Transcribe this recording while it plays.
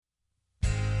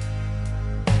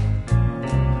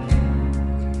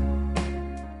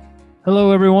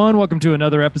Hello, everyone. Welcome to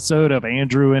another episode of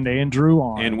Andrew and Andrew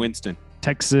on And Winston.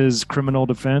 Texas Criminal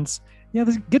Defense. Yeah,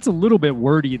 this gets a little bit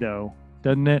wordy, though,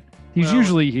 doesn't it? He's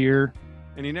usually here.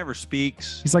 And he never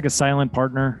speaks. He's like a silent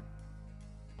partner.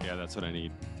 Yeah, that's what I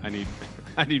need. I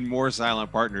need more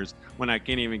silent partners when I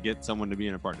can't even get someone to be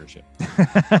in a partnership.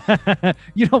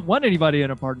 You don't want anybody in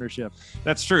a partnership.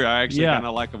 That's true. I actually kind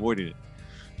of like avoiding it.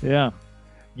 Yeah.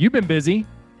 You've been busy.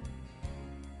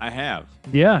 I have.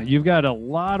 Yeah, you've got a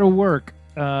lot of work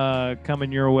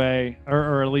coming your way,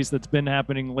 or at least that's been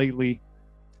happening lately.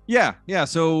 Yeah.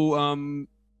 So,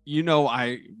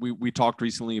 we talked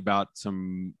recently about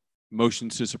some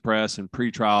motions to suppress and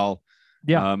pretrial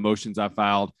motions I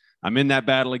filed. I'm in that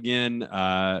battle again.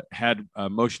 Had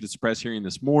a motion to suppress hearing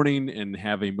this morning and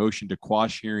have a motion to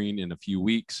quash hearing in a few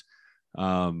weeks.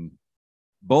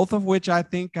 Both of which I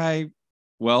think the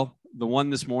one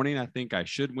this morning, I think I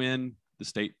should win. The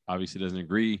state obviously doesn't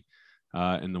agree.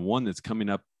 And the one that's coming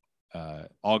up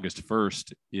August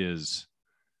 1st is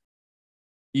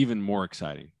even more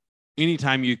exciting.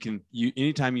 Anytime you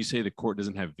say the court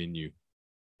doesn't have venue,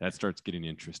 that starts getting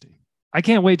interesting. I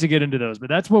can't wait to get into those, but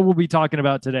that's what we'll be talking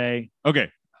about today.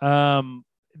 Okay. I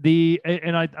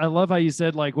love how you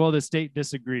said the state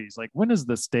disagrees. Like, when has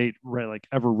the state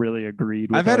ever really agreed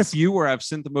with I've had us? a few where I've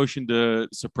sent the motion to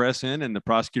suppress in and the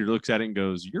prosecutor looks at it and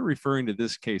goes, "You're referring to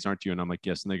this case, aren't you?" And I'm like,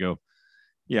 "Yes." And they go,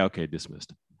 "Yeah, okay,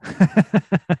 dismissed."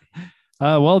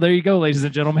 Well, there you go, ladies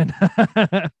and gentlemen.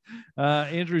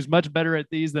 Andrew's much better at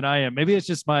these than I am. Maybe it's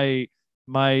just my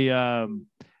general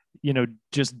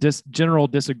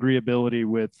disagreeability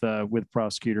with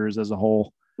prosecutors as a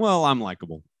whole. Well, I'm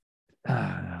likable.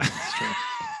 That's true.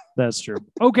 That's true.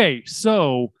 Okay,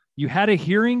 so you had a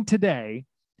hearing today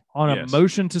on a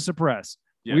motion to suppress.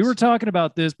 Yes. We were talking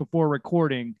about this before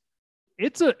recording.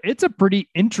 It's a pretty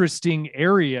interesting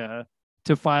area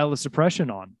to file a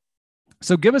suppression on.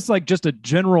 So give us just a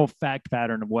general fact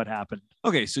pattern of what happened.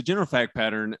 Okay, so general fact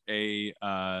pattern: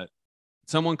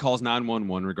 someone calls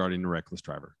 911 regarding a reckless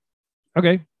driver.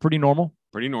 Okay, pretty normal.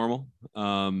 Pretty normal.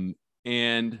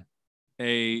 And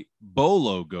a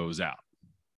bolo goes out.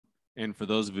 And for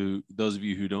those of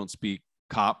you who don't speak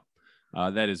cop,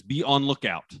 that is be on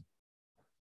lookout.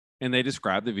 And they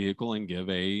describe the vehicle and give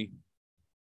a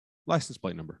license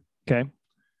plate number. Okay.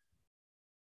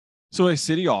 So a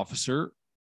city officer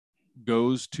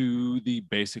goes to the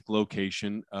basic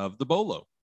location of the bolo.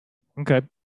 Okay.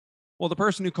 Well, the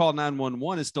person who called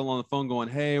 911 is still on the phone going,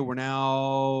 "Hey, we're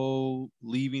now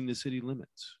leaving the city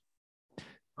limits."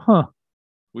 Huh.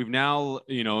 We've now,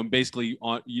 and basically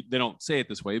they don't say it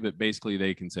this way, but basically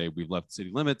they can say we've left the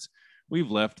city limits. We've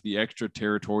left the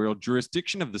extraterritorial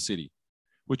jurisdiction of the city,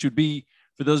 which would be,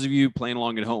 for those of you playing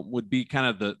along at home, would be kind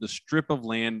of the strip of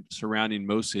land surrounding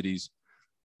most cities,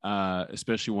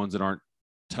 especially ones that aren't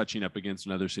touching up against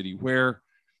another city, where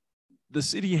the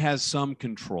city has some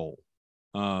control.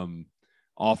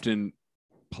 Often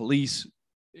police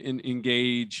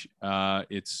engage.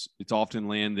 It's often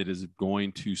land that is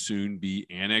going to soon be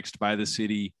annexed by the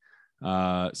city.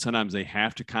 Sometimes they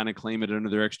have to kind of claim it under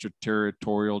their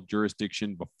extraterritorial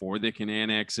jurisdiction before they can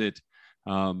annex it.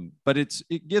 But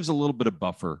it gives a little bit of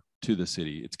buffer to the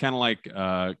city. It's kind of like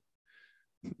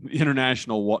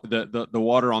international the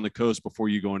water on the coast before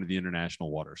you go into the international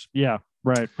waters. Yeah.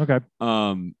 Right. Okay.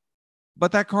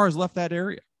 But that car has left that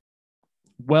area.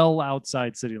 Well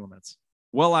outside city limits.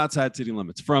 Well outside city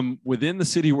limits. From within the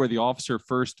city where the officer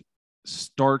first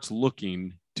starts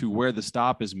looking to where the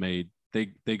stop is made,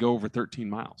 they go over 13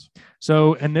 miles.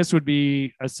 So, and this would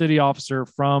be a city officer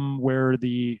from where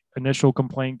the initial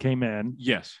complaint came in.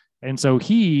 Yes. And so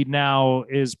he now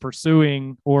is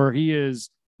pursuing, or he is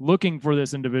looking for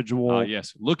this individual.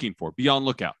 Yes. Looking for, be on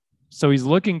lookout. So he's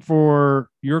looking for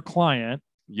your client.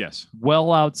 Yes.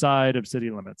 Well outside of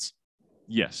city limits.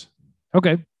 Yes.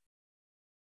 Okay.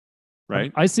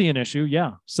 Right. I see an issue.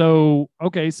 Yeah. So,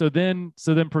 okay. So then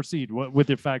proceed with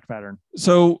your fact pattern.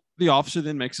 So the officer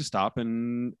then makes a stop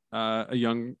and a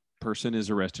young person is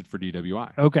arrested for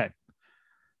DWI. Okay.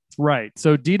 Right.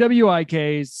 So DWI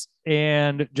case,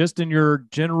 and just in your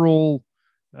general,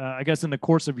 I guess in the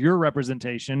course of your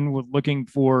representation, with looking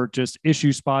for just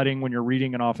issue spotting when you're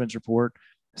reading an offense report,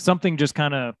 something just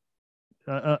kind of,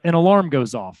 an alarm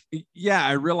goes off. Yeah.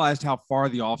 I realized how far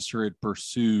the officer had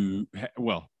pursued.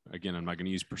 Well, again, I'm not going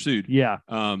to use pursued. Yeah.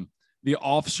 The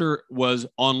officer was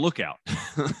on lookout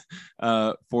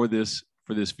for this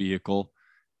vehicle.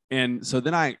 And so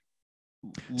then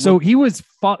so he was,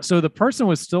 so the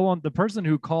person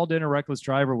who called in a reckless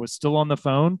driver was still on the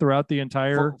phone throughout the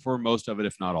entire, for most of it,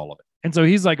 if not all of it. And so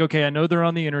he's like, okay, I know they're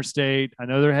on the interstate. I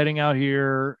know they're heading out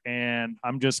here, and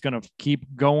I'm just going to keep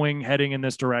going, heading in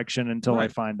this direction until I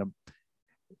find them.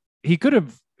 He could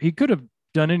have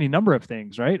done any number of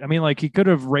things, right? I mean, like he could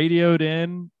have radioed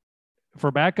in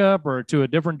for backup or to a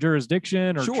different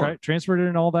jurisdiction or transferred it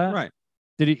and all that. Right.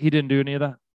 He didn't do any of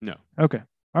that? No. Okay.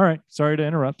 All right. Sorry to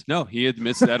interrupt. No, he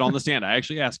admits that on the stand. I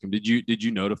actually asked him, did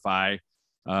you notify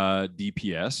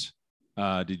DPS?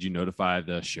 Did you notify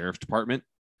the sheriff's department?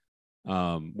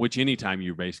 Which anytime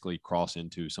you basically cross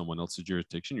into someone else's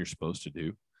jurisdiction, you're supposed to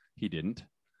do. He didn't.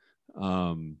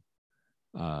 And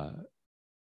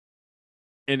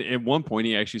at one point,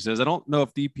 he actually says, I don't know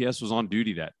if DPS was on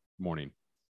duty that morning.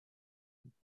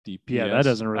 DPS. Yeah, that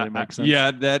doesn't really make sense.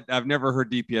 Yeah, that I've never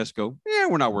heard DPS go, yeah,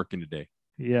 we're not working today.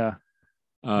 Yeah.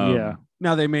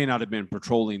 Now, they may not have been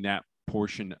patrolling that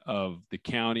portion of the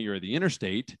county or the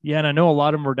interstate. Yeah, and I know a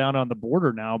lot of them are down on the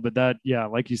border now, but that, yeah,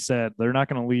 like you said, they're not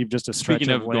going to leave just a stretch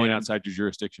Speaking of land. going outside your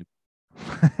jurisdiction.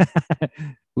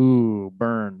 Ooh,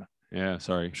 burn. Yeah,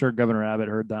 sorry. I'm sure Governor Abbott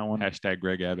heard that one. Hashtag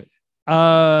Greg Abbott.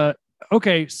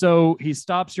 Okay, so he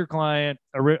stops your client.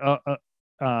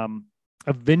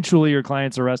 Eventually, your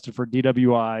client's arrested for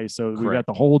DWI. So we got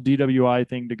the whole DWI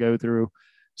thing to go through.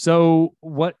 So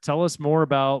tell us more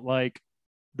about like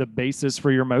the basis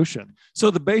for your motion.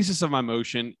 So the basis of my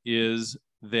motion is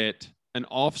that an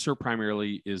officer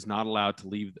primarily is not allowed to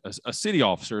leave. A city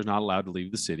officer is not allowed to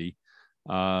leave the city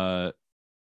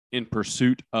in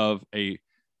pursuit of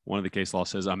one of the case law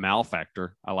says a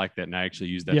malefactor. I like that. And I actually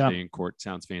use that today in court.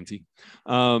 Sounds fancy.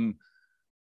 A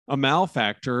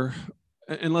malefactor,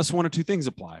 unless one or two things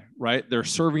apply, right? They're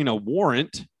serving a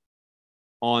warrant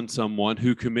on someone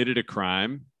who committed a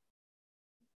crime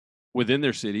within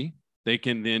their city. They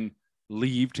can then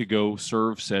leave to go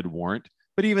serve said warrant.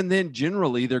 But even then,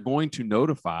 generally, they're going to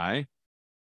notify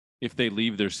if they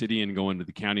leave their city and go into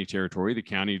the county territory,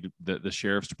 the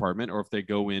sheriff's department, or if they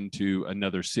go into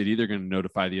another city, they're going to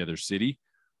notify the other city.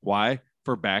 Why?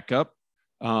 For backup,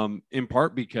 in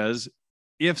part because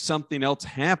if something else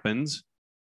happens,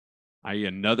 i.e.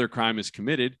 another crime is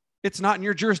committed, it's not in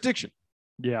your jurisdiction.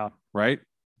 Yeah. Right.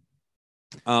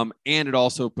 And it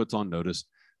also puts on notice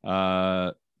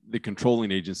the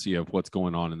controlling agency of what's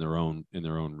going on in their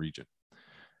own region.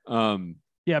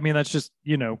 Yeah, I mean, that's just,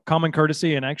 common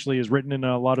courtesy and actually is written in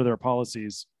a lot of their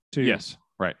policies too. Yes,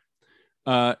 right.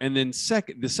 And then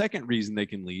the second reason they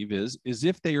can leave is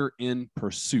if they are in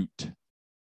pursuit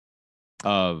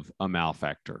of a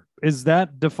malefactor. Is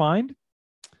that defined?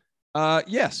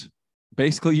 Yes.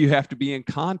 Basically, you have to be in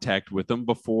contact with them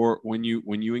when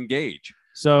you engage.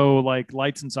 So like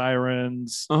lights and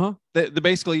sirens.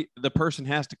 Basically, the person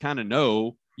has to kind of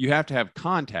know. You have to have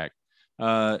contact.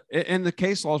 And the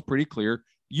case law is pretty clear.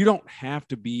 You don't have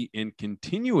to be in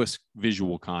continuous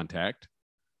visual contact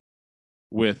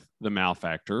with the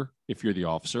malefactor if you're the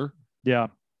officer. Yeah.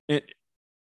 And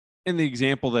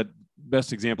the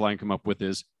best example I can come up with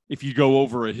is if you go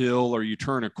over a hill or you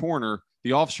turn a corner,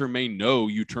 the officer may know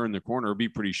you turn the corner, be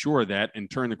pretty sure of that, and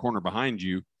turn the corner behind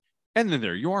you. And then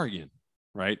there you are again,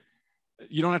 right?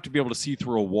 You don't have to be able to see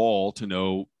through a wall to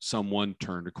know someone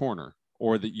turned a corner,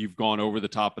 or that you've gone over the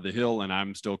top of the hill and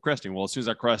I'm still cresting. Well, as soon as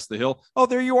I crest the hill, oh,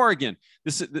 there you are again.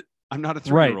 I'm not a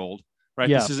 3-year-old, right?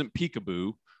 Yeah. This isn't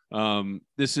peekaboo.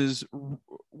 This is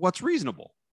what's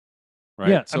reasonable, right?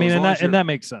 Yeah, so I mean, and that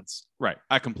makes sense. Right.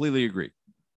 I completely agree.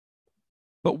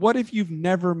 But what if you've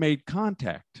never made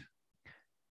contact?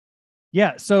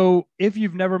 Yeah. So if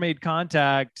you've never made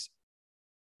contact,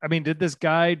 I mean, did this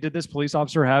police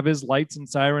officer have his lights and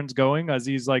sirens going as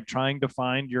he's like trying to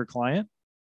find your client?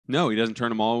 No, he doesn't turn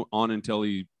them all on until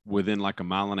he's within like a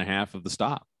mile and a half of the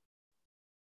stop.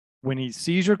 When he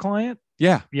sees your client?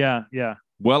 Yeah. Yeah. Yeah.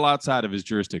 Well outside of his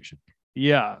jurisdiction.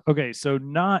 Yeah. Okay. So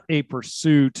not a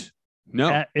pursuit.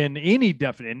 No. In any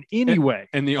way.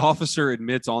 And the officer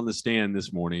admits on the stand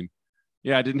this morning,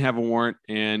 yeah, I didn't have a warrant.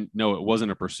 And no, it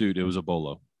wasn't a pursuit. It was a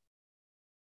bolo.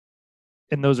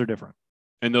 And those are different.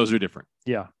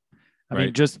 Yeah. I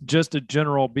mean, just a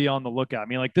general be on the lookout. I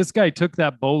mean, like this guy took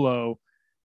that bolo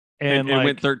and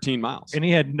went 13 miles. And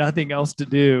he had nothing else to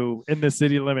do in the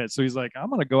city limits. So he's like, I'm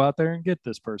going to go out there and get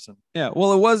this person. Yeah.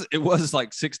 Well, it was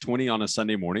like 6:20 on a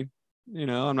Sunday morning.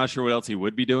 I'm not sure what else he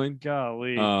would be doing.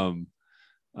 Golly.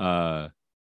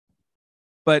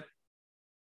 But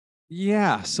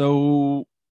yeah, so.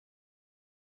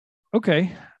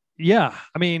 Okay. Yeah.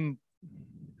 I mean,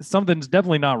 something's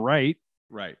definitely not right.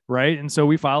 Right. And so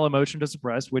we file a motion to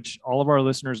suppress, which all of our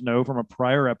listeners know from a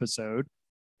prior episode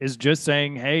is just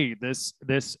saying, hey, this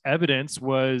evidence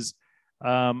was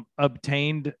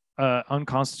obtained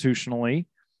unconstitutionally,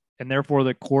 and therefore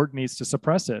the court needs to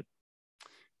suppress it.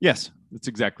 Yes, that's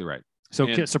exactly right.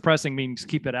 So suppressing means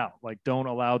keep it out. Like, don't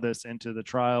allow this into the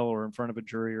trial or in front of a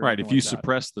jury. Or right. If you like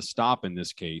suppress the stop in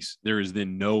this case, there is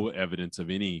then no evidence of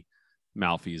any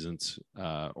malfeasance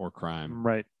or crime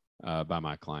right. By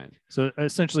my client. So it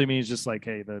essentially means just like,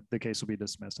 hey, the case will be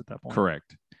dismissed at that point.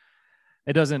 Correct.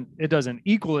 It doesn't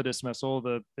equal a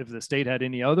dismissal. If the state had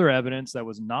any other evidence that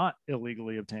was not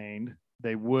illegally obtained,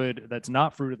 that's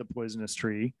not fruit of the poisonous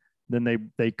tree,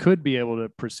 then they could be able to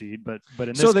proceed. But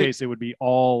in this case, it would be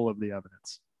all of the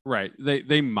evidence. Right.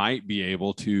 They might be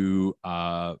able to,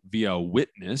 via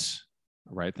witness,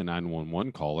 right, the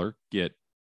 911 caller, get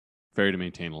failure to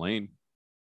maintain a lane,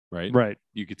 right? Right.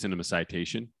 You could send them a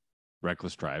citation,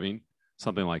 reckless driving,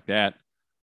 something like that.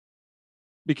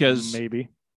 Because maybe,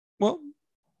 well,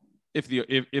 if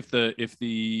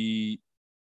the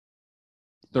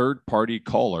third party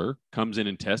caller comes in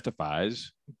and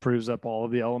testifies, proves up all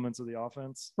of the elements of the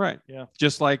offense. Right. Yeah.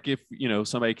 Just like if,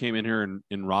 somebody came in here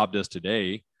and robbed us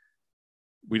today,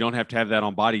 we don't have to have that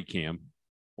on body cam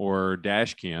or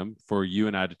dash cam for you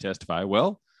and I to testify.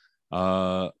 Well,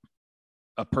 a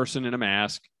person in a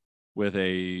mask with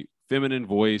a feminine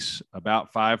voice,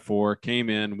 about 5'4", came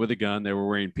in with a gun. They were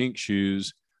wearing pink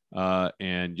shoes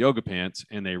and yoga pants,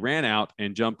 and they ran out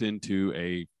and jumped into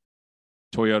a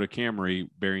Toyota Camry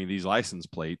bearing these license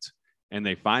plates, and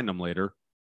they find them later.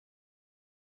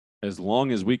 As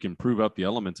long as we can prove up the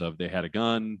elements of they had a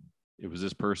gun, it was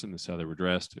this person, this is how they were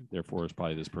dressed, therefore it's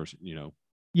probably this person,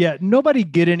 Yeah, nobody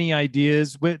get any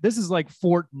ideas. This is like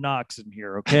Fort Knox in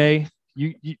here, okay?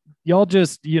 y'all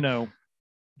just,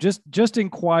 just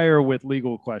inquire with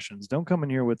legal questions. Don't come in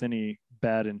here with any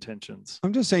bad intentions.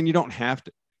 I'm just saying you don't have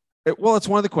to. Well, it's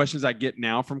one of the questions I get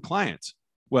now from clients.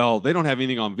 Well, they don't have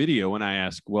anything on video. And I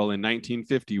ask, well, in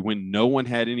 1950, when no one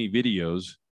had any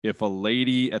videos, if a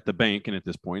lady at the bank, and at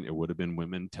this point it would have been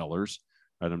women tellers,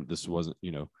 this wasn't,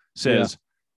 says,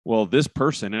 well, this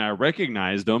person, and I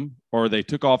recognized them, or they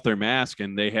took off their mask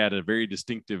and they had a very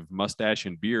distinctive mustache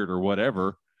and beard or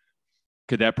whatever,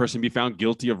 could that person be found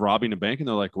guilty of robbing a bank? And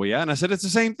they're like, well, yeah. And I said, it's the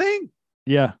same thing.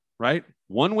 Yeah. Right.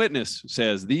 One witness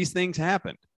says these things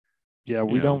happened. Yeah.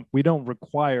 We don't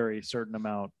require a certain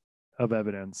amount of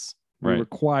evidence. We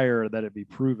require that it be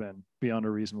proven beyond a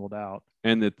reasonable doubt.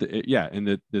 And that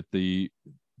the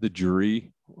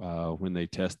jury, when they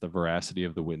test the veracity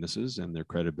of the witnesses and their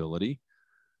credibility,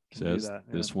 says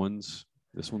this one's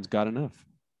got enough.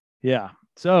 Yeah.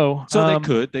 So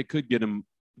they could get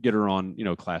her on,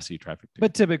 Class C traffic.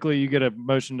 But typically you get a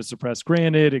motion to suppress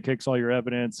granted, it kicks all your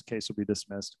evidence, case will be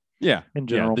dismissed. Yeah. In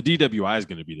general. Yeah, the DWI is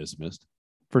going to be dismissed.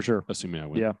 For sure. Assuming I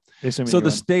win. Yeah. So the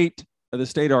state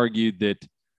argued that,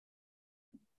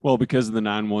 well, because of the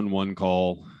 911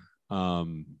 call,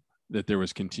 that there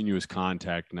was continuous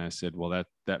contact. And I said, well,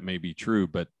 that may be true,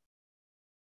 but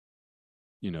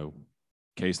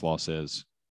case law says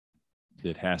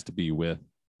it has to be with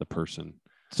the person.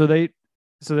 So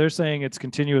they're saying it's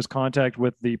continuous contact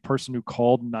with the person who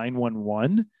called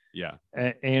 911. Yeah.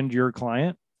 And your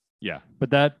client. Yeah.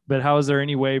 But how is there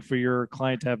any way for your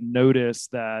client to have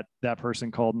noticed that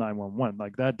person called 911?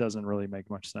 Like, that doesn't really make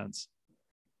much sense.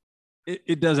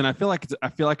 It doesn't. I feel like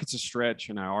it's a stretch.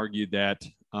 And I argued that,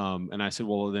 and I said,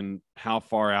 well, then how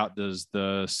far out does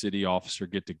the city officer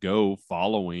get to go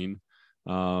following,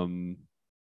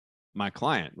 my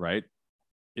client, right?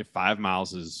 If 5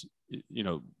 miles is,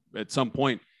 at some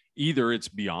point, either it's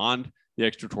beyond the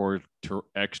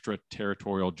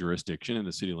extraterritorial jurisdiction in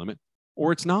the city limit,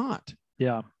 or it's not.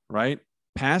 Yeah. Right.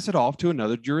 Pass it off to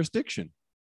another jurisdiction.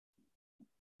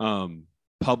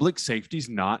 Public safety's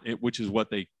not it, which is what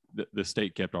the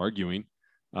state kept arguing,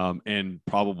 and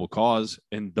probable cause.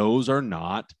 And those are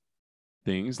not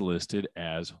things listed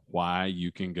as why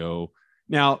you can go.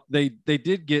 Now they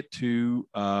did get to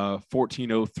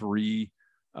 1403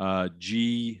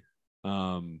 G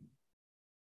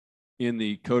in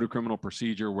the Code of Criminal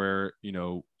Procedure, where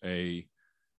a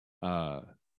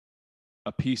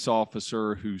peace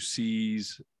officer who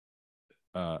sees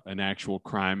an actual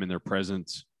crime in their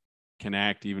presence can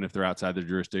act even if they're outside their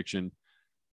jurisdiction.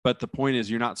 But the point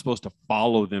is, you're not supposed to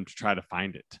follow them to try to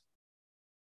find it.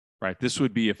 Right? This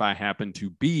would be if I happen to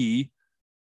be,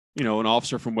 an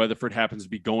officer from Weatherford happens to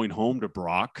be going home to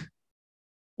Brock,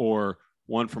 or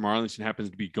one from Arlington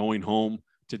happens to be going home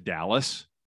to Dallas.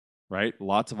 Right?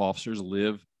 Lots of officers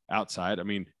live outside. I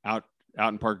mean, out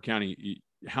in Parker County,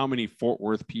 how many Fort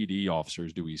Worth PD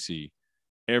officers do we see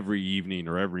every evening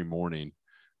or every morning,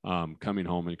 coming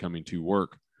home and coming to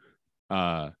work?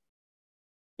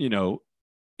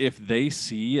 If they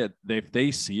see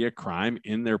a crime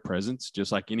in their presence,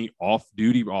 just like any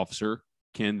off-duty officer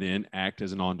can then act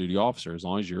as an on-duty officer. As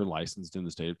long as you're licensed in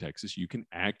the state of Texas, you can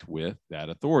act with that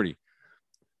authority.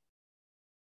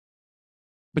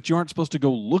 But you aren't supposed to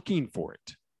go looking for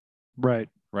it. Right.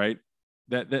 Right.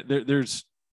 There's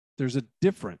a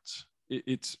difference.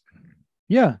 It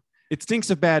stinks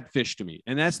of bad fish to me.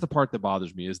 And that's the part that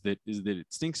bothers me is that it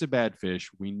stinks of bad fish.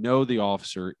 We know the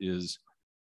officer is.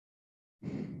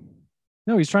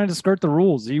 No, he's trying to skirt the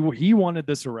rules. He wanted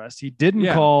this arrest. He didn't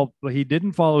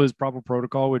follow his proper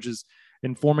protocol, which is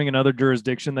informing another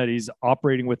jurisdiction that he's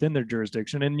operating within their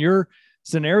jurisdiction. In your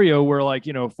scenario where, like,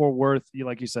 Fort Worth,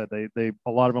 like you said, they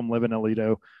a lot of them live in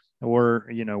Aledo or,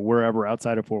 wherever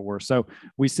outside of Fort Worth. So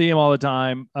we see them all the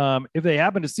time. If they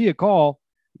happen to see a call,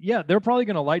 they're probably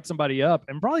going to light somebody up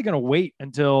and probably going to wait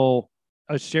until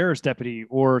a sheriff's deputy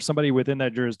or somebody within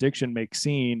that jurisdiction makes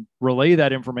scene, relay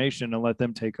that information and let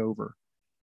them take over.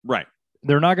 Right.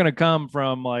 They're not going to come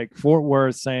from like Fort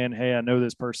Worth saying, hey, I know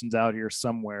this person's out here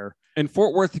somewhere. And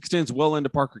Fort Worth extends well into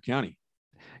Parker County.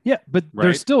 Yeah, but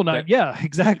they're still not.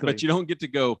 Exactly. But you don't get to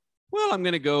go, well, I'm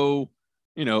going to go,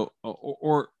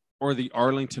 or the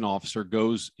Arlington officer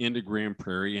goes into Grand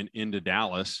Prairie and into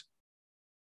Dallas.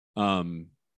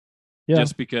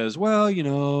 Just because, well,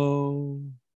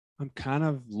 I'm kind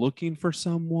of looking for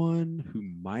someone who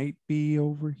might be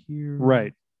over here.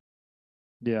 Right.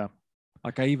 Yeah.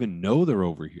 Like I even know they're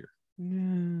over here.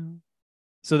 Yeah.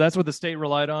 So that's what the state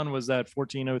relied on, was that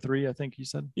 1403, I think you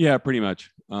said? Yeah, pretty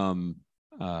much. And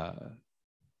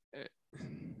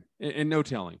no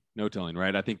telling,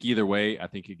 right? I think either way, I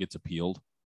think it gets appealed.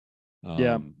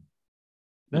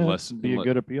 Unless it'd be a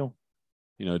good appeal.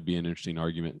 It'd be an interesting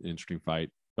argument, interesting fight,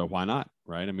 but why not?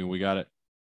 Right. I mean, we got it.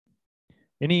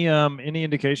 Any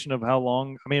indication of how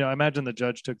long? I mean, I imagine the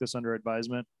judge took this under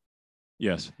advisement.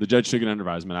 Yes, the judge took it under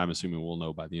advisement. I'm assuming we'll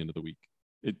know by the end of the week.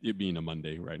 It being a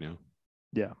Monday right now.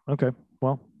 Yeah. Okay.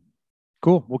 Well,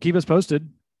 cool. We'll keep us posted.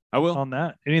 I will on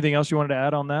that. Anything else you wanted to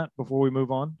add on that before we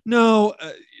move on? No.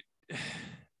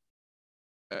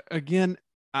 Again,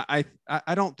 I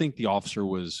don't think the officer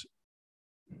was,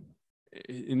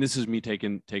 and this is me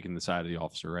taking the side of the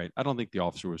officer, right? I don't think the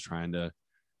officer was trying to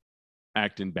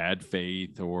act in bad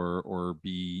faith or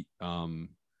be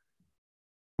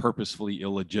purposefully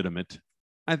illegitimate.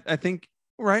 I think,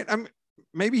 right?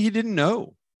 Maybe he didn't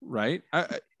know, right?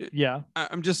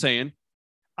 I'm just saying.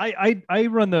 I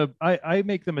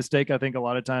make the mistake, I think, a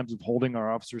lot of times of holding our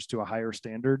officers to a higher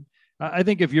standard. I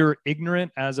think if you're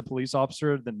ignorant as a police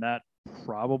officer, then that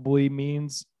probably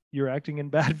means you're acting in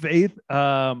bad faith.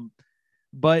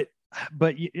 But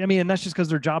I mean, and that's just because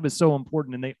their job is so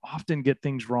important and they often get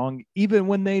things wrong, even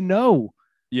when they know.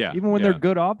 Yeah. Even when they're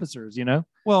good officers,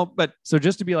 Well, but so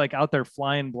just to be like out there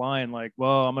flying blind, like,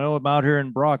 well, I'm out here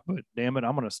in Brock, but damn it,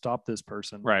 I'm going to stop this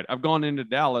person. Right. I've gone into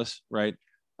Dallas. Right.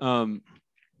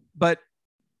 But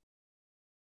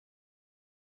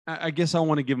I guess I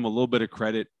want to give them a little bit of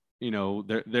credit. They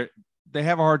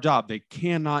have a hard job. They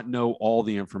cannot know all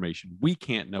the information. We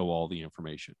can't know all the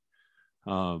information.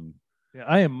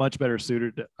 I am much better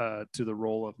suited to the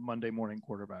role of Monday morning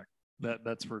quarterback.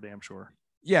 That's for damn sure.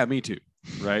 Yeah, me too.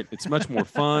 Right. It's much more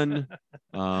fun,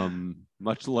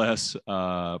 much less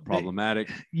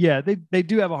problematic. They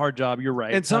do have a hard job. You're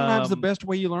right. And sometimes the best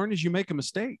way you learn is you make a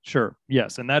mistake. Sure.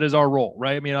 Yes. And that is our role,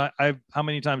 right? I mean, how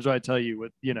many times do I tell you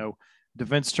with,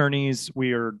 defense attorneys,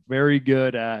 we are very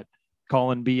good at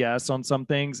calling BS on some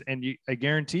things. And I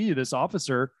guarantee you this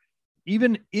officer,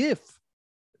 even if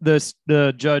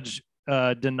the judge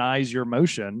denies your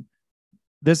motion,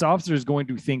 this officer is going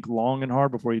to think long and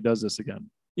hard before he does this again.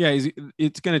 Yeah,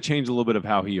 it's going to change a little bit of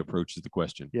how he approaches the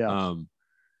question. Yeah.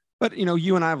 But,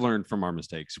 you and I have learned from our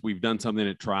mistakes. We've done something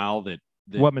at trial that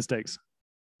what mistakes?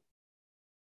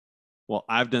 Well,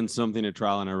 I've done something at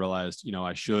trial and I realized,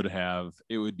 I should have.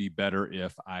 It would be better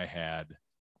if I had.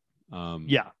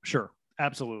 Yeah, sure.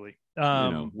 Absolutely.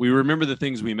 We remember the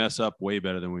things we mess up way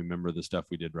better than we remember the stuff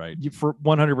we did right. For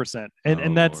 100%.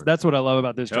 And that's what I love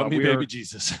about this Help job. Me, baby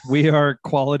Jesus. We are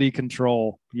quality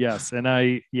control. Yes. And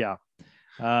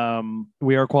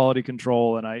we are quality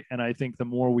control. And I think the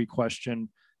more we question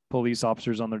police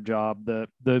officers on their job,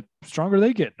 the stronger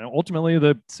they get. And ultimately,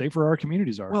 the safer our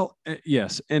communities are. Well,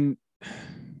 yes. And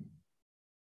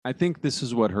I think this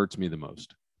is what hurts me the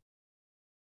most.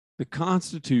 The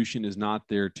Constitution is not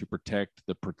there to protect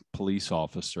the police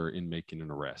officer in making an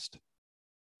arrest.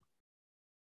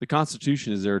 The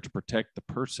Constitution is there to protect the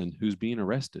person who's being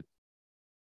arrested.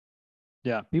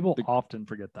 Yeah, people often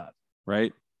forget that.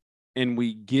 Right? And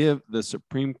we give the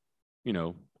Supreme,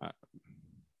 the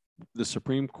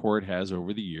Supreme Court has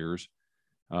over the years,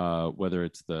 whether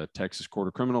it's the Texas Court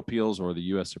of Criminal Appeals or the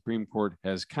U.S. Supreme Court,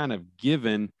 has kind of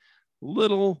given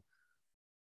little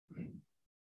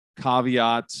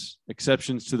caveats,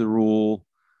 exceptions to the rule,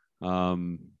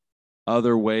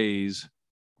 other ways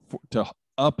to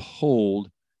uphold,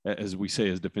 as we say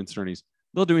as defense attorneys,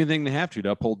 they'll do anything they have to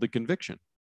uphold the conviction.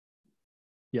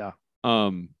 Yeah.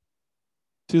 To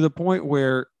the point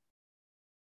where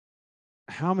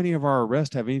how many of our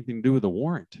arrests have anything to do with a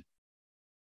warrant?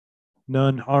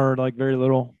 None, or like very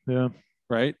little. Yeah.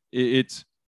 Right. It's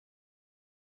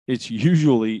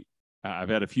usually, I've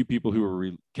had a few people who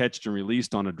were catched and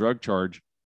released on a drug charge,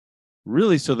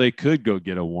 really so they could go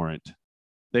get a warrant.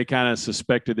 They kind of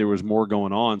suspected there was more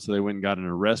going on, so they went and got an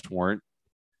arrest warrant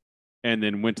and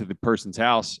then went to the person's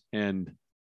house and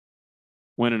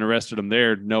went and arrested them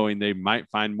there, knowing they might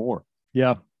find more.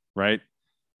 Yeah. Right.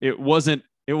 It wasn't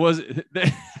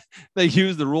they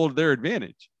used the rule to their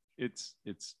advantage. It's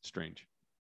strange.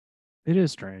 It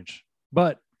is strange,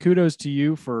 but kudos to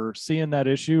you for seeing that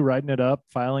issue, writing it up,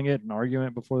 filing it, and arguing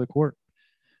it before the court.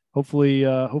 Hopefully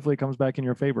it comes back in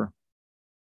your favor.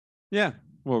 Yeah.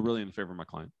 Well, really in favor of my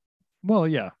client. Well,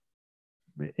 yeah.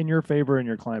 In your favor and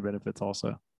your client benefits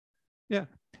also. Yeah.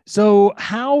 So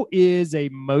how is a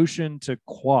motion to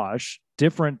quash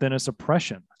different than a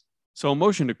suppression? So a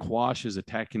motion to quash is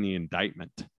attacking the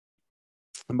indictment.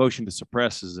 A motion to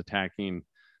suppress is attacking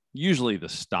usually the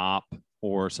stop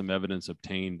or some evidence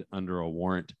obtained under a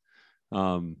warrant.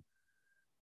 Often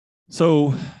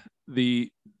if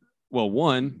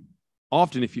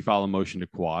you file a motion to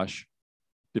quash,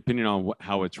 depending on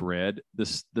how it's read,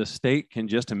 the state can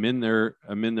just amend their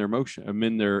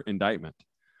indictment.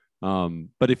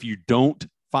 But if you don't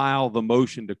file the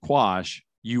motion to quash,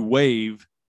 you waive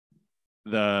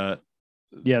the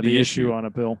issue on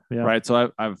appeal. Yeah. Right.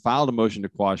 So I've filed a motion to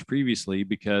quash previously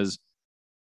because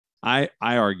I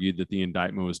argued that the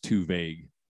indictment was too vague.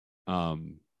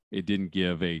 It didn't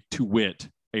give a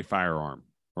firearm.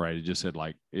 Right. It just said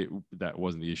that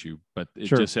wasn't the issue, but it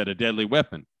just said a deadly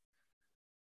weapon.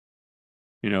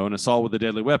 An assault with a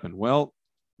deadly weapon. Well,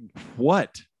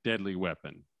 what deadly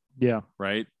weapon? Yeah.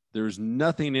 Right. There's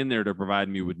nothing in there to provide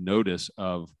me with notice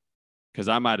of, because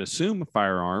I might assume a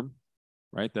firearm.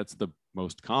 Right. That's the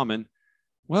most common.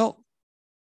 Well,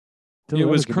 it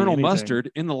was Colonel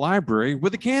Mustard in the library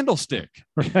with a candlestick.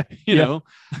 Right.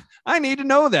 I need to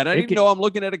know that. I need to know I'm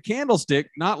looking at a candlestick,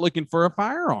 not looking for a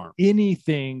firearm.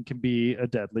 Anything can be a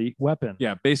deadly weapon.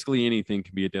 Yeah, basically anything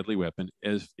can be a deadly weapon,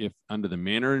 as if under the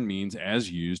manner and means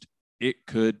as used, it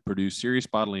could produce serious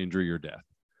bodily injury or death.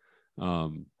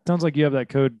 Sounds like you have that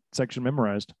code section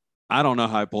memorized. I don't know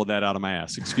how I pulled that out of my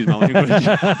ass. Excuse my language.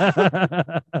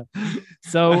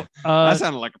 So that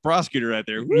sounded like a prosecutor right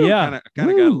there. Woo, yeah, kind of got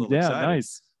a little excited.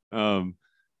 Nice.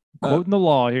 Quoting the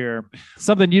law here,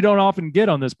 something you don't often get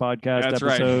on this podcast. That's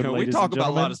episode, right. We talk about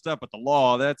a lot of stuff, but the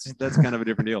law that's kind of a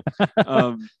different deal.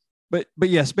 But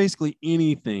yes, basically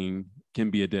anything can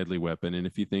be a deadly weapon, and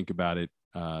if you think about it,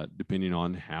 depending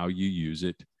on how you use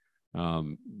it.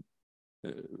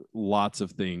 Lots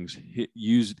of things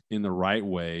used in the right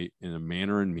way, in a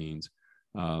manner and means,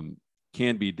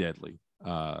 can be deadly.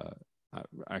 I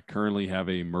currently have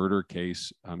a murder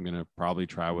case I'm going to probably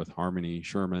try with Harmony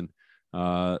Sherman,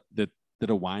 that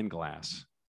a wine glass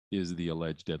is the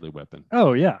alleged deadly weapon.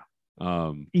 Oh yeah.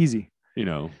 Easy.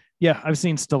 Yeah, I've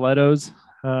seen stilettos.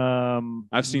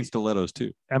 I've seen stilettos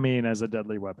too. I mean, as a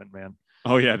deadly weapon, man.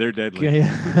 Oh yeah, they're deadly.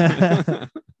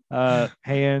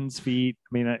 Hands, feet. I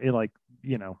mean,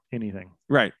 anything.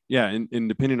 Right. Yeah. And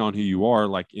depending on who you are,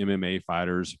 like MMA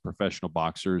fighters, professional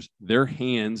boxers, their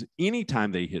hands,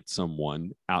 anytime they hit someone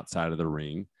outside of the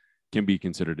ring, can be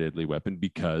considered a deadly weapon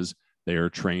because they are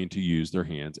trained to use their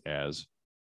hands as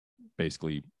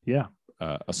basically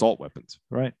assault weapons.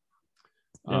 Right.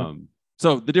 Yeah.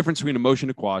 So the difference between a motion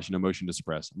to quash and a motion to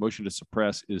suppress. A motion to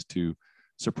suppress is to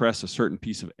suppress a certain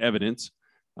piece of evidence.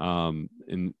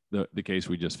 In the case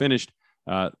we just finished,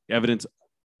 evidence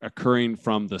occurring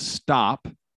from the stop.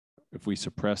 If we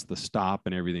suppress the stop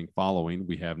and everything following,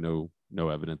 we have no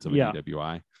evidence of an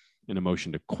DWI. In a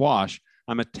motion to quash,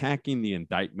 I'm attacking the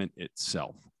indictment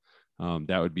itself.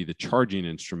 That would be the charging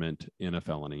instrument in a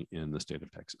felony in the state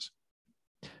of Texas.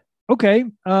 Okay.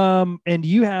 And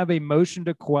you have a motion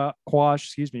to quash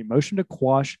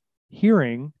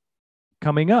hearing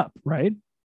coming up, right?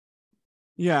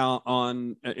 Yeah,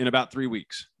 in about 3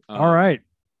 weeks. All right.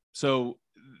 So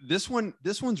this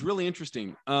one's really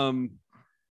interesting.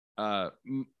 My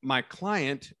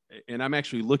client, and I'm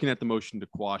actually looking at the motion to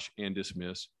quash and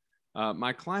dismiss.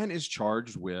 My client is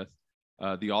charged with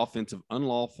the offense of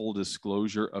unlawful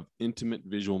disclosure of intimate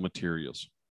visual materials.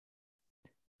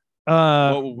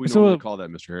 What would we normally call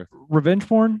that, Mr. Harris? Revenge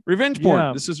porn? Revenge porn.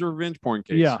 Yeah. This is a revenge porn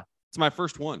case. Yeah. It's my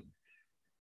first one.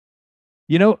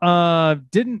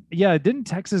 Didn't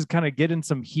Texas kind of get in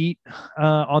some heat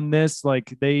on this?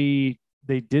 Like they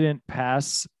didn't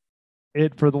pass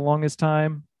it for the longest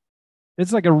time.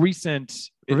 It's like a recent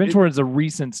revenge porn is a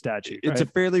recent statute. It's a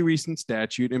fairly recent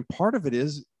statute, and part of it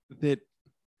is that,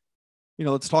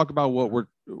 let's talk about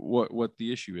what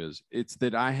the issue is. It's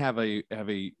that I have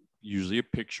usually a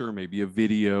picture, maybe a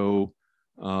video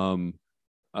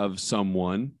of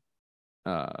someone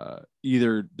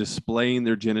either displaying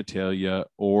their genitalia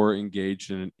or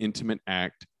engaged in an intimate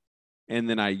act, and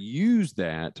then I use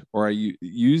that, or I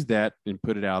use that and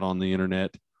put it out on the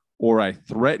internet, or I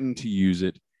threaten to use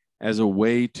it as a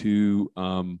way to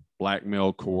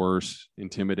blackmail, coerce,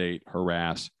 intimidate,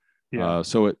 harass. Yeah.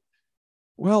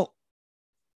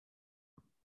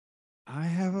 I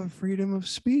have a freedom of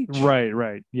speech.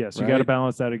 Right. Yes, you got to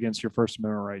balance that against your First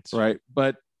Amendment rights. Right.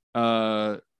 But,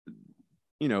 and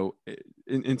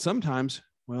sometimes,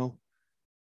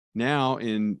 now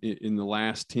in the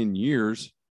last 10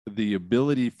 years, the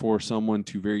ability for someone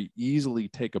to very easily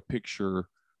take a picture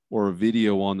or a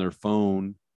video on their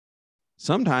phone,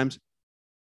 sometimes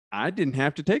I didn't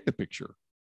have to take the picture,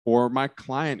 or my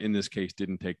client in this case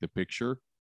didn't take the picture.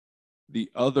 The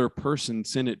other person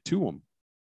sent it to them.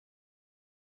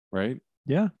 Right?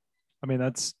 Yeah. I mean,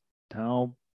 that's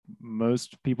how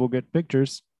most people get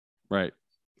pictures. Right.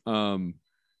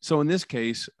 So in this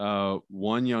case,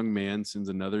 one young man sends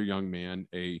another young man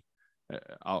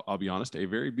I'll be honest, a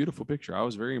very beautiful picture. I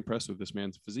was very impressed with this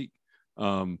man's physique.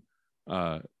 Not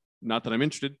that I'm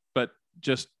interested, but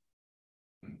just,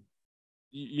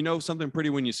 something pretty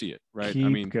when you see it, right?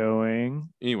 Keep going.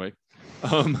 Anyway,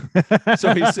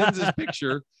 so he sends his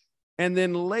picture, and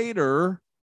then later,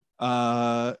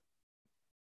 from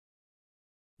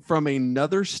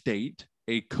another state,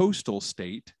 a coastal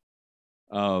state,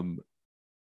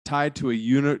 tied to a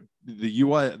unit, the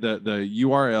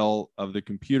URL of the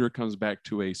computer comes back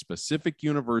to a specific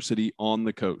university on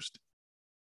the coast.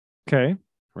 Okay.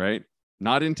 Right?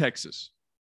 Not in Texas.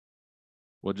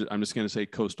 Well, I'm just going to say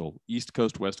coastal, East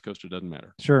Coast, West Coast, it doesn't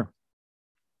matter. Sure.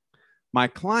 My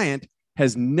client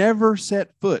has never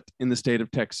set foot in the state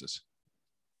of Texas.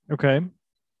 Okay.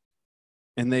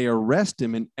 And they arrest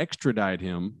him and extradite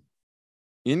him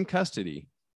in custody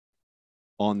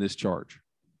on this charge.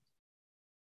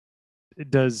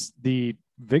 Does the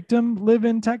victim live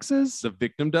in Texas? The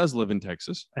victim does live in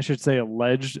Texas. I should say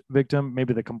alleged victim,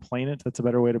 maybe the complainant. That's a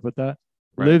better way to put that.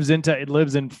 Right. It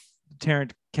lives in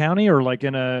Tarrant County, or like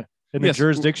in the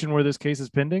jurisdiction where this case is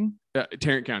pending?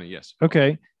 Tarrant County, yes.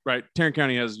 Okay. Right. Tarrant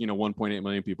County has, 1.8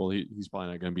 million people. He's probably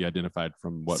not going to be identified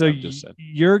from what I've just said.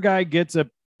 Your guy gets a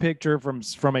picture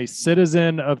from a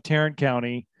citizen of Tarrant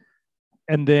County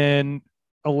and then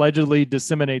allegedly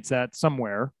disseminates that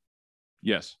somewhere.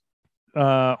 Yes.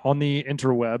 On the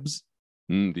interwebs.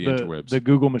 Interwebs. The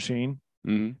Google machine.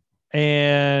 Mm-hmm.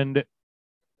 And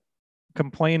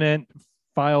complainant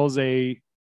files a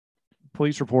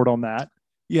police report on that.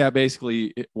 Yeah,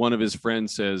 basically one of his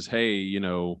friends says, hey,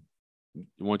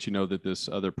 once you know that this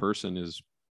other person is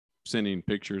sending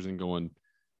pictures and going,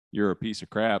 you're a piece of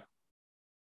crap.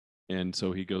 And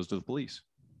so he goes to the police.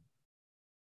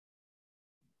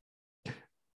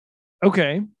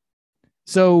 Okay.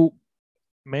 So,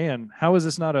 man, how is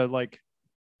this not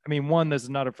one, this is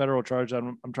not a federal charge.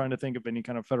 I'm trying to think of any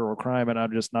kind of federal crime, and I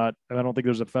don't think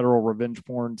there's a federal revenge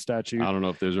porn statute. I don't know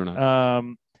if there's or not.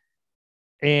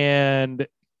 And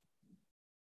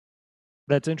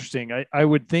that's interesting. I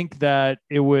would think that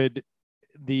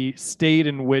the state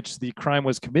in which the crime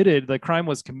was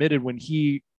committed when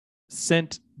he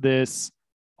sent this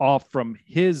off from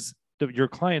your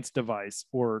client's device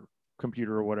or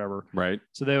computer or whatever. Right.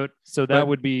 So that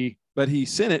would be. But he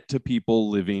sent it to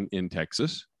people living in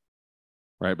Texas,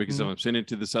 right? Because if I'm sending it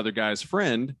to this other guy's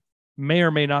friend, may or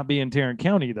may not be in Tarrant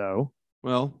County, though.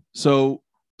 Well, does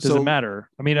it matter?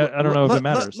 I mean, I don't know if it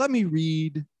matters. Let me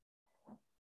read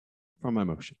from my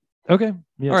motion. Okay.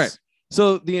 Yes. All right.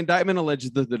 So the indictment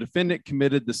alleges that the defendant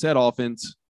committed the said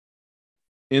offense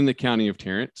in the county of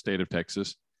Tarrant, state of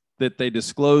Texas, that they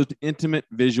disclosed intimate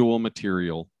visual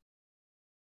material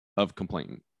of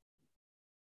complainant.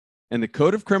 And the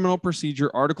Code of Criminal Procedure,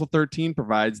 Article 13,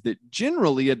 provides that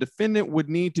generally a defendant would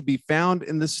need to be found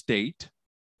in the state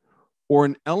or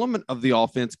an element of the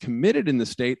offense committed in the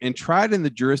state and tried in the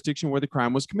jurisdiction where the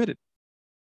crime was committed.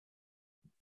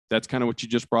 That's kind of what you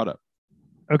just brought up.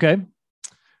 Okay.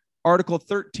 Article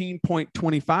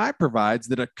 13.25 provides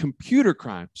that a computer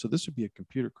crime, so this would be a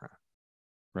computer crime,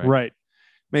 right,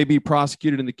 may be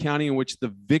prosecuted in the county in which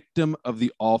the victim of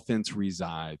the offense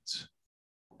resides.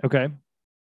 Okay.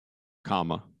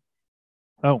 Comma.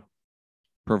 Oh.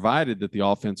 provided that the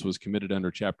offense was committed under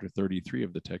Chapter 33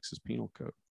 of the Texas Penal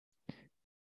Code.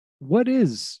 What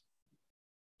is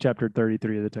Chapter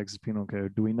 33 of the Texas Penal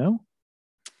Code? Do we know?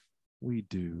 We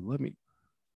do. Let me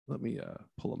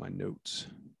pull up my notes,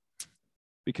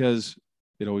 because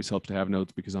it always helps to have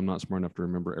notes, because I'm not smart enough to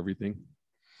remember everything.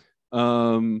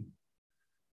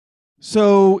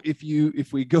 So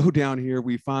if we go down here,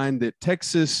 we find that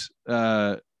Texas,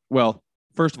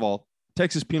 first of all,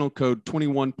 Texas Penal Code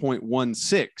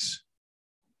 21.16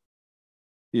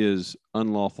 is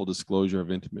unlawful disclosure of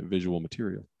intimate visual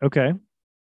material. Okay.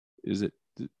 Is it?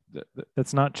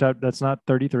 That's not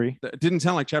 33. That didn't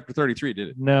sound like Chapter 33, did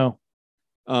it? No.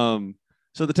 So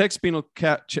the Texas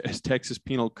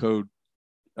Penal Code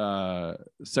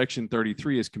Section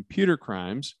 33 is computer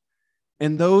crimes,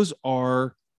 and those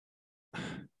are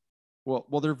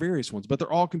they're various ones, but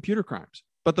they're all computer crimes.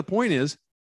 But the point is,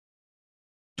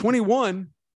 21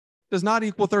 does not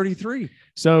equal 33.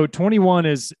 So 21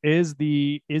 is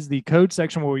the code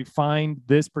section where we find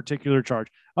this particular charge.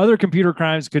 Other computer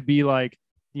crimes could be like,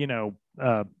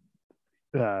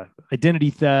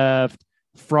 identity theft,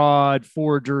 fraud,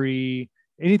 forgery,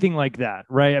 anything like that,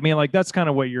 right? I mean, like that's kind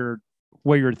of what you're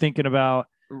thinking about,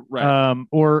 right?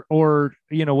 Or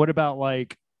what about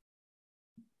like,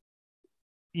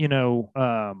 here,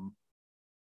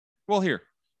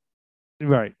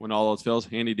 right? When all else fails,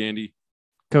 handy dandy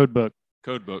code book.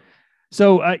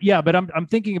 So but I'm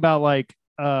thinking about like,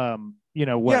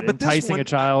 enticing a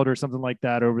child or something like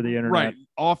that over the internet. Right.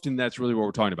 Often that's really what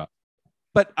we're talking about.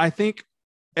 But I think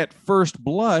at first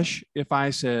blush, if I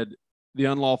said the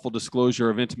unlawful disclosure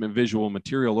of intimate visual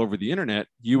material over the internet,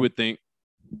 you would think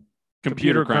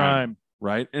computer crime,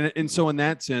 right? And so in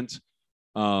that sense,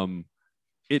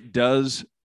 it does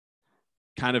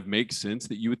kind of make sense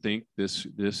that you would think this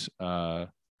could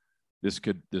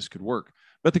work.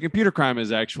 But the computer crime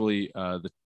is actually there's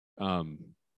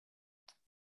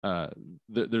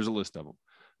a list of them.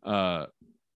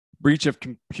 Breach of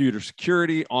computer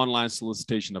security, online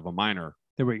solicitation of a minor.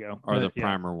 There we go. Are the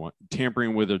primer one.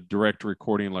 Tampering with a direct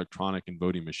recording electronic and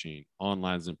voting machine.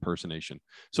 Online impersonation.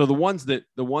 So the one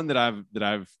that I've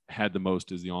had the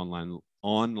most is the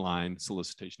online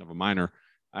solicitation of a minor.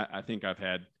 I think I've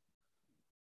had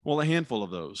a handful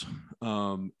of those.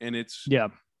 And it's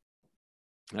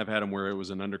I've had them where it was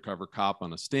an undercover cop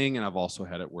on a sting, and I've also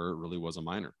had it where it really was a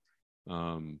minor.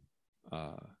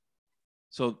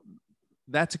 So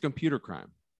that's a computer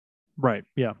crime. Right.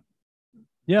 Yeah.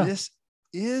 Yeah. This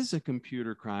is a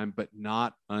computer crime, but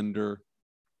not under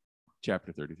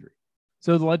Chapter 33.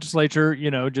 So the legislature,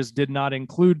 just did not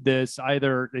include this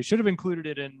either. They should have included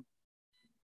it in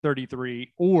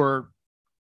 33 or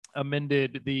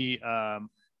amended the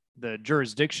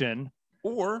jurisdiction,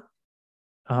 or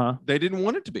they didn't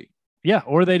want it to be. Yeah.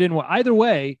 Or they didn't want. Either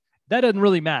way, that doesn't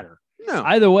really matter. No.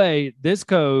 Either way, this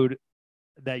code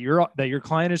that your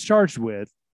client is charged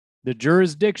with, the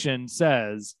jurisdiction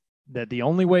says that the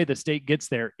only way the state gets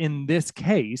there in this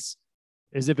case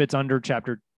is if it's under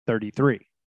Chapter 33,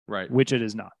 right? Which it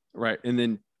is not, right? And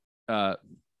then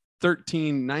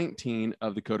 1319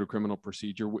 of the Code of Criminal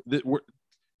Procedure.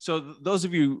 So those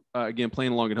of you again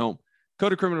playing along at home,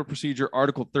 Code of Criminal Procedure,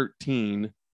 Article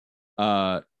 13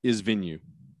 is venue.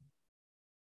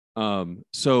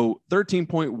 So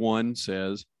 13.1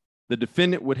 says the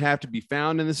defendant would have to be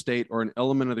found in the state or an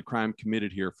element of the crime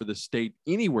committed here for the state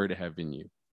anywhere to have venue.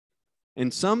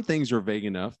 And some things are vague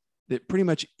enough that pretty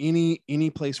much any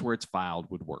place where it's filed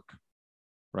would work,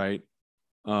 right?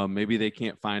 Maybe they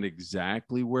can't find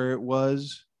exactly where it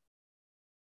was,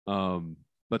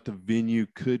 but the venue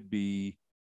could be,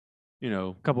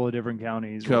 a couple of different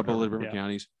counties.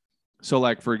 Counties. So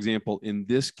like, for example, in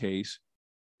this case,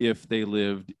 if they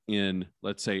lived in,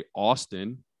 let's say,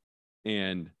 Austin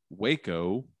and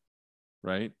Waco,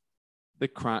 right? The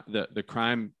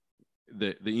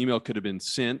email could have been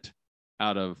sent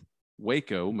out of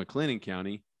Waco, McLennan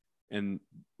County, and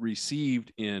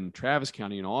received in Travis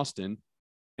County in Austin,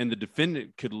 and the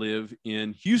defendant could live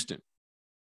in Houston,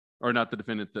 or not the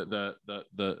defendant, the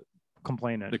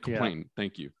complainant. The complainant. Yeah.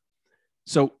 Thank you.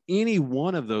 So any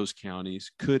one of those counties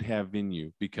could have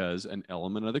venue because an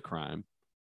element of the crime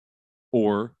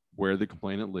or where the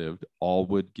complainant lived all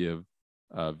would give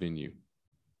venue.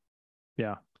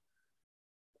 Yeah.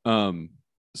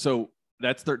 So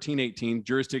that's 1318,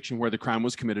 jurisdiction where the crime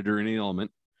was committed or any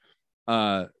element.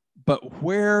 But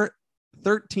where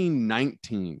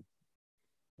 1319,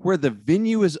 where the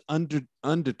venue is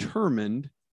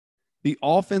undetermined, the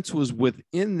offense was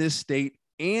within this state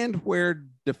and where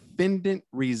defendant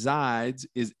resides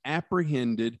is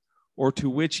apprehended or to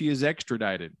which he is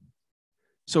extradited.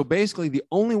 So basically, the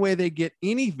only way they get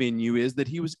any venue is that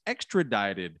he was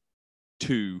extradited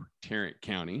to Tarrant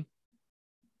County.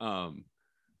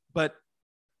 But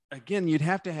again, you'd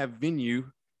have to have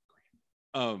venue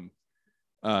to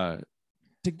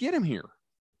get him here,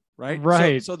 right?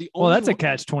 Right. So the only well, that's a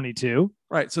catch-22.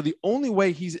 Right. So the only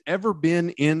way he's ever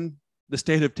been in the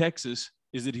state of Texas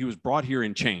is that he was brought here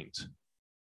in chains.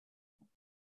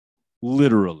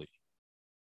 Literally.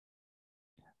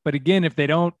 But again, if they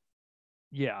don't,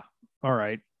 yeah. All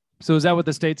right. So is that what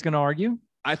the state's going to argue?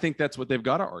 I think that's what they've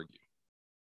got to argue.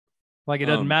 Like it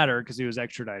doesn't matter because he was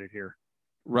extradited here.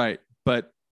 Right.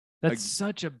 But that's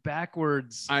such a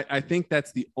backwards. I think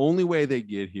that's the only way they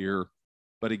get here.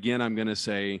 But again, I'm going to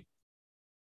say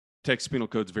Texas Penal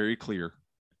Code's very clear.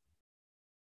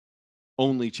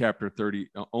 Only chapter 30,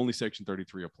 only section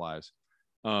 33 applies.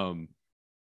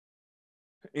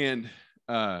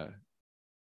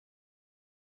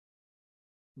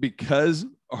 Because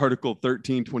Article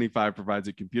 1325 provides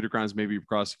that computer crimes may be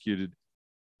prosecuted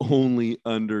only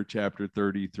under chapter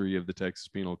 33 of the Texas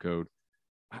Penal Code,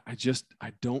 I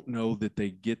don't know that they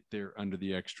get there under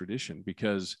the extradition,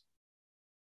 because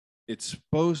it's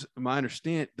supposed,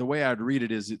 the way I'd read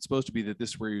it is it's supposed to be that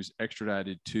this is where he was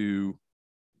extradited to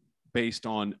based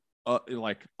on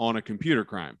on a computer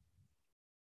crime.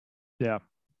 Yeah.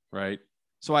 Right.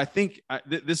 So I think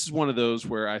this is one of those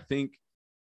where I think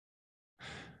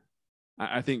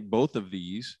both of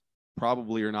these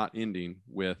probably are not ending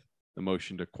with the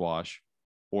motion to quash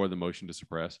or the motion to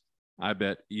suppress. I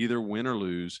bet either win or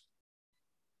lose,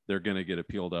 they're going to get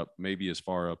appealed up, maybe as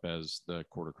far up as the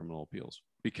Court of Criminal Appeals,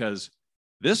 because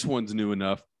this one's new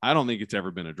enough. I don't think it's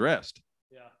ever been addressed.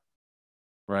 Yeah.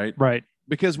 Right. Right.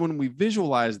 Because when we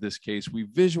visualize this case, we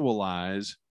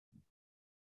visualize,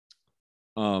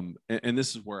 and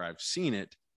this is where I've seen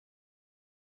it,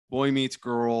 boy meets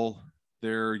girl,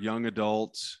 they're young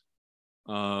adults.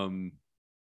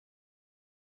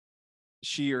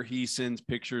 She or he sends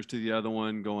pictures to the other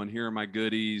one going, here are my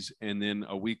goodies. And then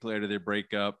a week later they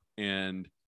break up, and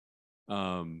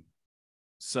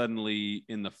suddenly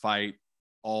in the fight,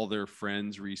 all their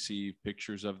friends receive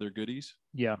pictures of their goodies.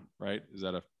 Yeah. Right. Is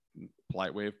that a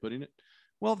polite way of putting it?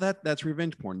 Well, that's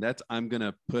revenge porn. That's, I'm going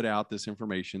to put out this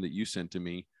information that you sent to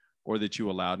me or that you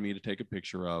allowed me to take a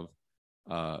picture of,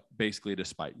 basically to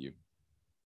spite you.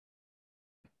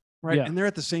 Right. Yeah. And they're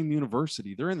at the same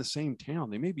university. They're in the same town.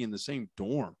 They may be in the same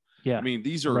dorm. Yeah. I mean,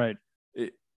 these are right.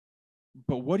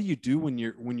 But what do you do when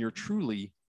you're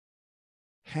truly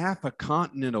half a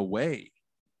continent away?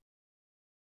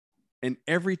 And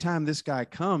every time this guy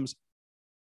comes,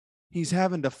 he's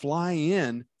having to fly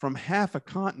in from half a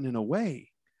continent away.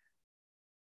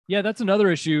 Yeah, that's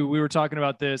another issue. We were talking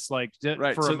about this, like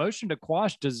right. For a motion to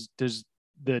quash, does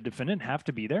the defendant have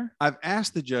to be there? I've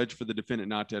asked the judge for the defendant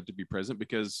not to have to be present,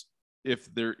 because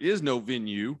if there is no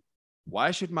venue,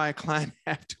 why should my client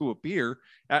have to appear?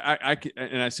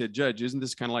 And I said, Judge, isn't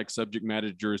this kind of like subject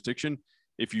matter jurisdiction?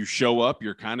 If you show up,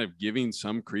 you're kind of giving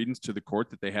some credence to the court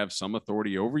that they have some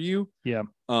authority over you. Yeah.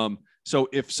 So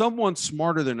if someone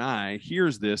smarter than I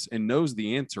hears this and knows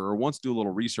the answer or wants to do a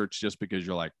little research just because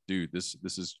you're like, dude, this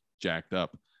is jacked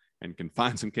up and can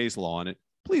find some case law on it,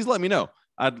 please let me know.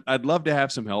 I'd love to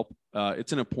have some help.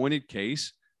 It's an appointed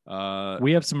case.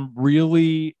 We have some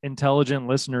really intelligent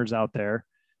listeners out there.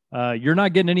 You're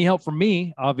not getting any help from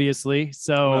me, obviously.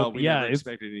 So we never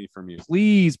expected any from you.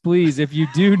 Please, if you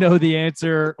do know the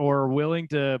answer or are willing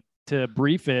to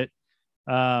brief it,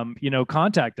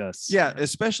 contact us. Yeah,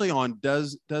 especially on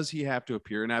does he have to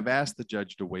appear? And I've asked the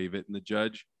judge to waive it, and the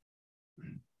judge,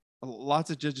 lots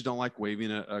of judges don't like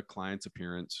waiving a client's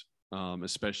appearance,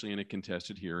 especially in a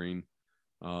contested hearing.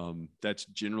 That's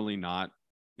generally not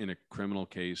in a criminal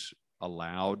case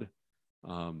allowed.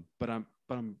 But I'm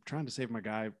trying to save my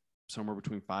guy somewhere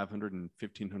between $500 and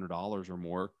 $1,500 or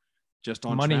more just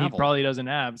on money travel. He probably doesn't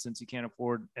have since he can't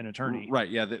afford an attorney. Right.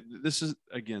 Yeah. This is,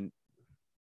 again,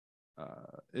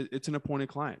 it's an appointed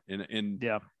client, and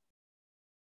yeah.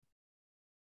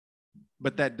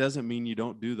 But that doesn't mean you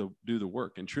don't do the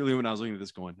work. And truly, when I was looking at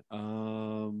this going,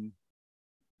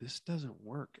 this doesn't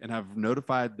work. And I've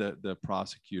notified the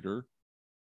prosecutor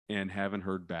and haven't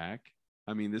heard back.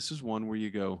 I mean, this is one where you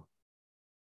go,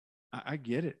 I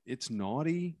get it. It's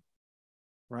naughty,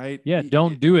 right? Yeah,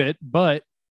 don't do it. But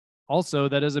also,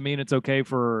 that doesn't mean it's okay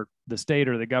for the state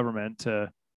or the government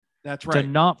to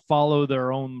not follow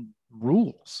their own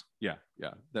rules. Yeah.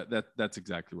 That's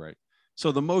exactly right.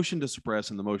 So the motion to suppress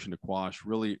and the motion to quash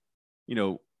really,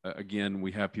 again,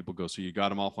 we have people go, so you got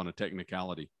them off on a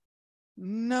technicality.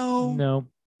 No,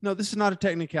 this is not a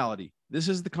technicality. This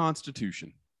is the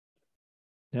Constitution.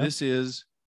 Yep. This is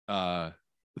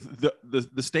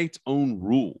the state's own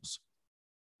rules,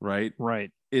 right?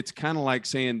 Right. It's kind of like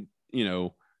saying,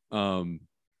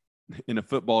 in a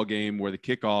football game where the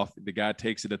kickoff, the guy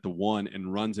takes it at the 1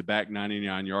 and runs it back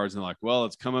 99 yards and like, well,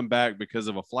 it's coming back because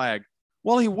of a flag.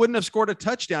 Well, he wouldn't have scored a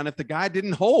touchdown if the guy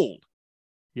didn't hold.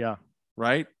 Yeah.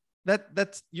 Right.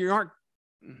 It's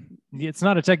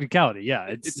not a technicality. Yeah.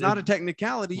 It's not a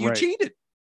technicality. You cheated.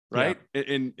 Right. Yeah.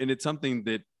 And it's something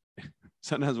that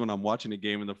sometimes when I'm watching a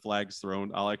game and the flag's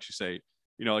thrown, I'll actually say,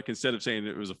 like instead of saying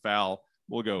it was a foul,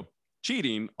 we'll go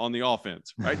cheating on the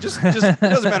offense, right? Just it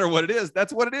doesn't matter what it is.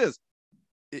 That's what it is.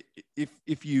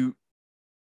 If you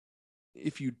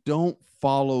don't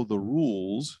follow the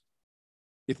rules,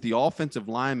 if the offensive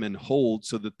lineman holds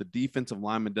so that the defensive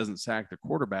lineman doesn't sack the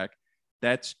quarterback,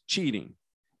 that's cheating.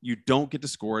 You don't get to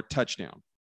score a touchdown.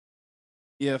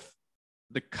 If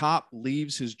the cop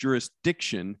leaves his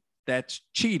jurisdiction, that's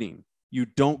cheating. You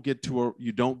don't get to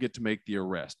make the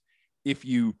arrest. If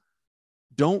you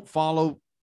don't follow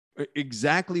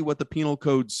exactly what the penal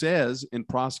code says in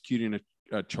prosecuting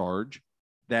a charge,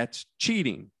 that's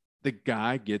cheating. The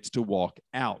guy gets to walk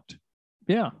out.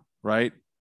 Yeah. Right.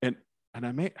 And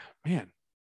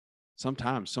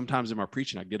sometimes in my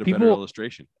preaching, I get a better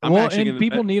illustration.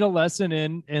 People need a lesson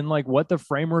in like what the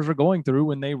framers are going through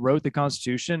when they wrote the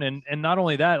Constitution. And not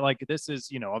only that, like this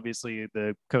is, obviously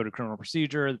the Code of Criminal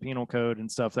Procedure, the penal code and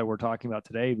stuff that we're talking about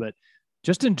today, but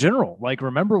just in general, like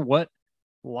remember what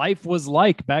life was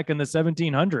like back in the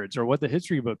 1700s or what the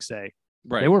history books say.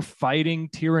 Right. They were fighting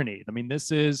tyranny. I mean,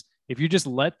 if you just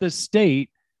let the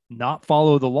state not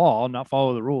follow the law, not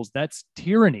follow the rules, that's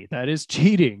tyranny. That is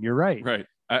cheating. You're right. Right.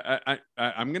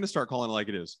 I'm going to start calling it like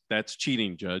it is. That's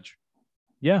cheating, Judge.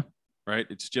 Yeah. Right.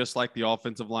 It's just like the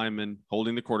offensive lineman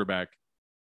holding the quarterback.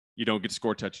 You don't get to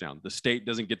score a touchdown. The state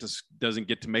doesn't get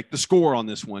to make the score on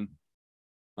this one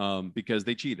because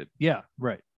they cheated. Yeah.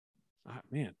 Right.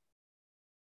 Man.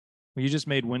 Well, you just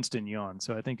made Winston yawn,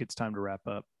 so I think it's time to wrap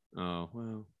up. Oh,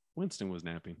 well, Winston was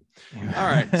napping. All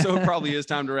right. So it probably is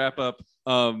time to wrap up.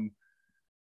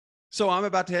 So I'm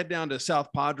about to head down to South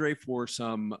Padre for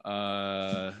some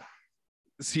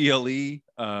CLE.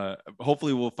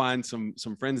 Hopefully we'll find some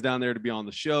friends down there to be on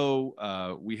the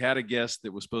show. We had a guest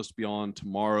that was supposed to be on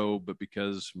tomorrow, but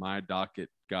because my docket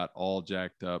got all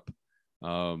jacked up,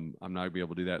 I'm not gonna be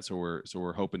able to do that. So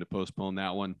we're hoping to postpone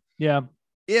that one. Yeah.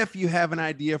 If you have an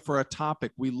idea for a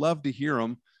topic, we love to hear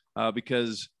them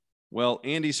because, well,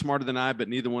 Andy's smarter than I, but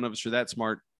neither one of us are that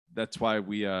smart. That's why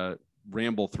we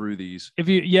ramble through these. If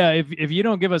you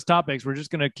don't give us topics, we're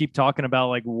just going to keep talking about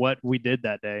like what we did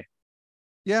that day.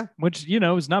 Yeah. Which,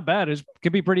 is not bad. It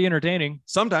could be pretty entertaining.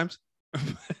 Sometimes.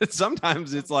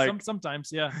 Sometimes it's like.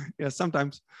 Sometimes, yeah. Yeah,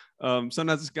 sometimes.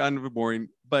 Sometimes it's kind of boring.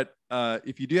 But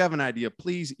if you do have an idea,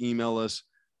 please email us.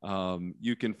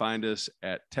 You can find us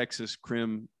at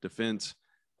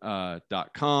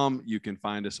texascrimdefense.com. You can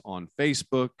find us on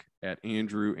Facebook at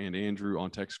Andrew and Andrew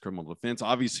on Texas Criminal Defense.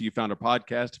 Obviously, you found our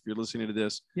podcast if you're listening to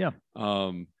this. Yeah.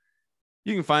 You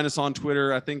can find us on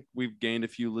Twitter. I think we've gained a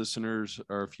few listeners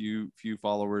or a few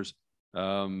followers.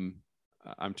 I'm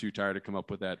too tired to come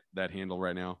up with that handle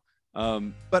right now.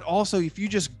 But also, if you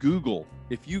Google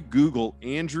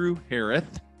Andrew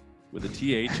Hareth with a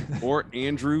TH or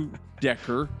Andrew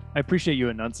Decker. I appreciate you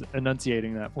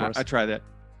enunciating that for us. I try that.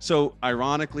 So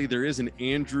ironically, there is an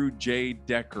Andrew J.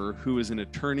 Decker who is an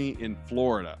attorney in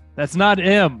Florida. That's not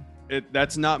him.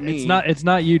 That's not me. It's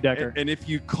not you, Decker. And if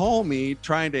you call me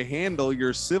trying to handle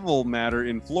your civil matter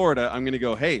in Florida, I'm going to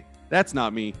go, hey, that's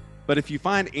not me. But if you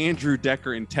find Andrew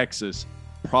Decker in Texas,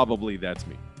 probably that's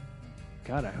me.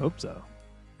 God, I hope so.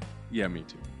 Yeah, me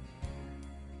too.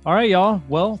 All right, y'all.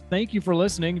 Well, thank you for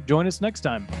listening. Join us next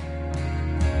time.